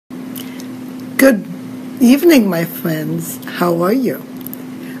Good evening, my friends. How are you?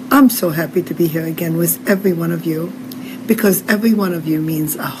 I'm so happy to be here again with every one of you because every one of you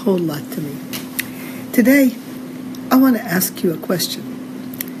means a whole lot to me. Today, I want to ask you a question.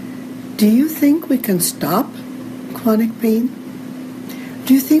 Do you think we can stop chronic pain?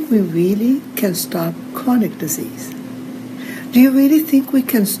 Do you think we really can stop chronic disease? Do you really think we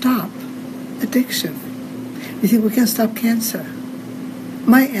can stop addiction? Do you think we can stop cancer?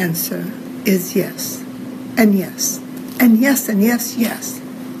 My answer is yes, and yes, and yes, and yes, yes.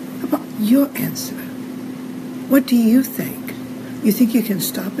 How about your answer? What do you think? You think you can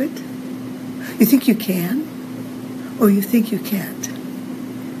stop it? You think you can? Or you think you can't?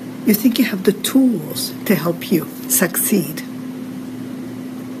 You think you have the tools to help you succeed?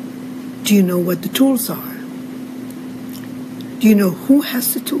 Do you know what the tools are? Do you know who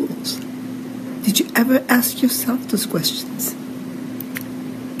has the tools? Did you ever ask yourself those questions?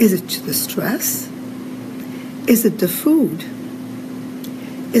 Is it the stress? Is it the food?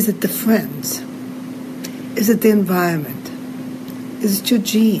 Is it the friends? Is it the environment? Is it your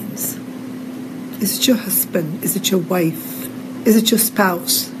genes? Is it your husband? Is it your wife? Is it your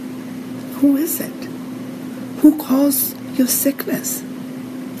spouse? Who is it? Who caused your sickness?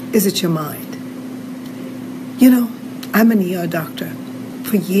 Is it your mind? You know, I'm an ER doctor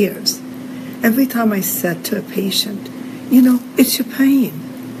for years. Every time I said to a patient, it's your pain.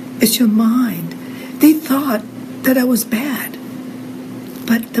 It's your mind. They thought that I was bad.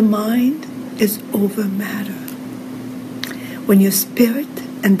 But the mind is over matter. When your spirit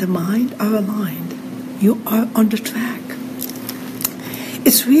and the mind are aligned, you are on the track.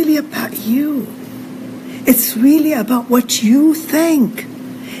 It's really about you. It's really about what you think.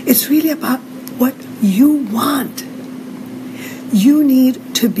 It's really about what you want. You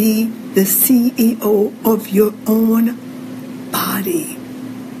need to be the CEO of your own body.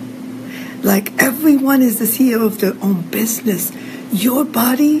 Like everyone is the CEO of their own business. Your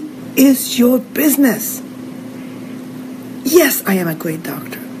body is your business. Yes, I am a great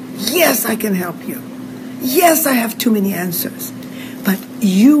doctor. Yes, I can help you. Yes, I have too many answers. But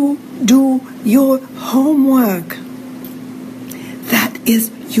you do your homework. That is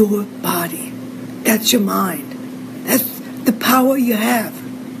your body. That's your mind. That's the power you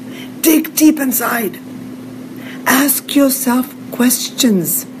have. Dig deep inside. Ask yourself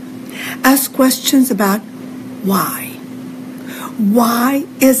questions. Ask questions about why. Why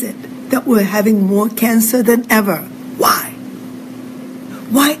is it that we're having more cancer than ever? Why?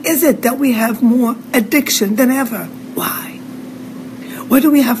 Why is it that we have more addiction than ever? Why? Why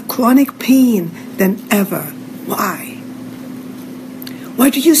do we have chronic pain than ever? Why? Why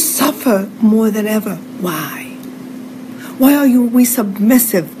do you suffer more than ever? Why? Why are we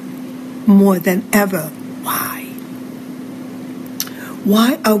submissive more than ever? Why?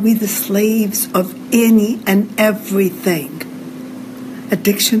 Why are we the slaves of any and everything?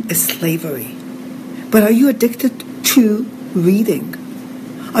 Addiction is slavery. But are you addicted to reading?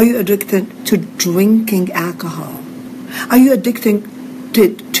 Are you addicted to drinking alcohol? Are you addicted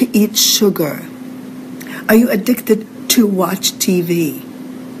to eat sugar? Are you addicted to watch TV?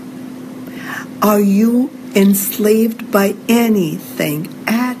 Are you enslaved by anything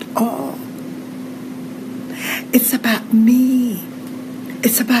at all? It's about me.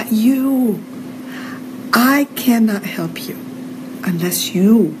 It's about you. I cannot help you unless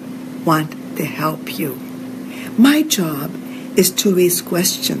you want to help you. My job is to raise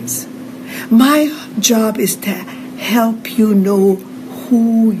questions. My job is to help you know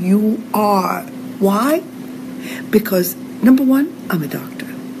who you are. Why? Because, number one, I'm a doctor.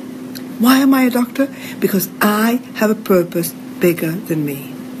 Why am I a doctor? Because I have a purpose bigger than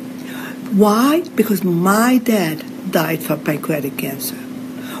me. Why? Because my dad died from pancreatic cancer.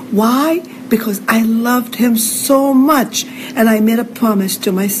 Why? Because I loved him so much, and I made a promise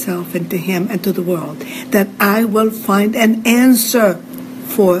to myself and to him and to the world that I will find an answer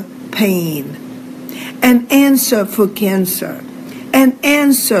for pain, an answer for cancer, an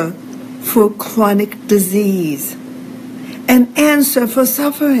answer for chronic disease, an answer for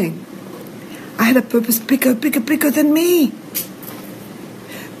suffering. I had a purpose bigger than me.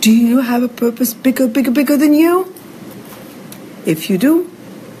 Do you have a purpose bigger than you? If you do,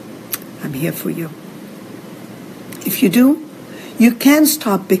 I'm here for you. If you do, you can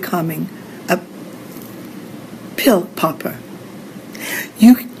stop becoming a pill popper.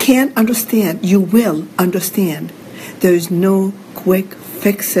 You can understand, you will understand, there's no quick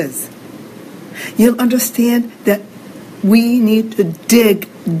fixes. You'll understand that we need to dig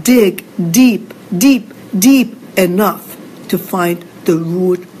deep enough to find the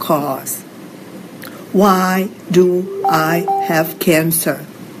root cause. Why do I have cancer?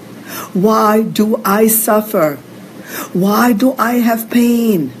 Why do I suffer? Why do I have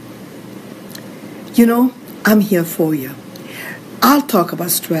pain? You know, I'm here for you. I'll talk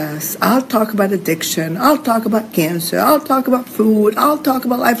about stress. I'll talk about addiction. I'll talk about cancer. I'll talk about food. I'll talk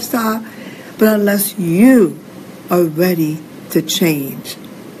about lifestyle. But unless you are ready to change,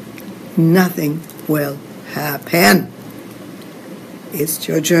 nothing will happen. It's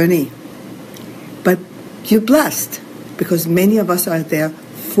your journey. But you're blessed because many of us are there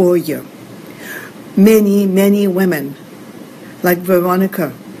for you. Many, many women, like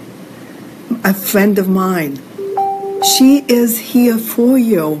Veronica, a friend of mine, she is here for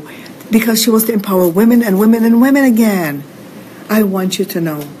you because she wants to empower women and women and women again. I want you to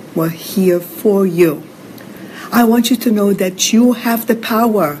know we're here for you. I want you to know that you have the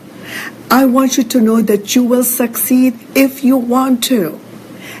power. I want you to know that you will succeed if you want to.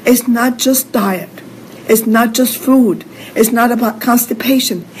 It's not just diet. It's not just food. It's not about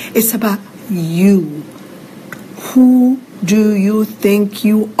constipation. It's about you. Who do you think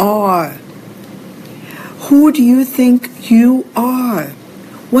you are? Who do you think you are?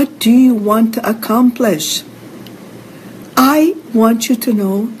 What do you want to accomplish? I want you to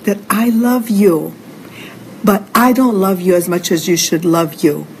know that I love you, but I don't love you as much as you should love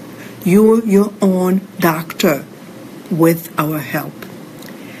you. You're your own doctor with our help.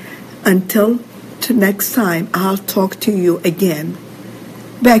 Until next time, I'll talk to you again.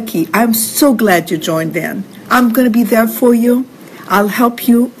 Becky, I'm so glad you joined in. I'm going to be there for you. I'll help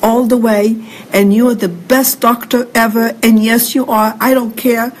you all the way, and you're the best doctor ever, and yes, you are. I don't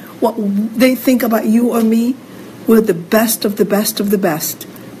care what they think about you or me. We're the best of the best of the best.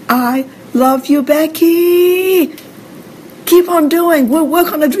 I love you, Becky. Keep on doing. We'll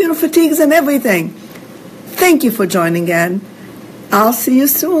work on adrenal fatigues and everything. Thank you for joining in. I'll see you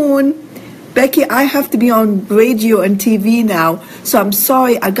soon. Becky, I have to be on radio and TV now, so I'm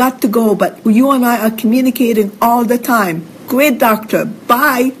sorry I got to go, but you and I are communicating all the time. Great doctor.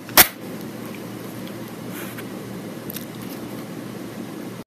 Bye.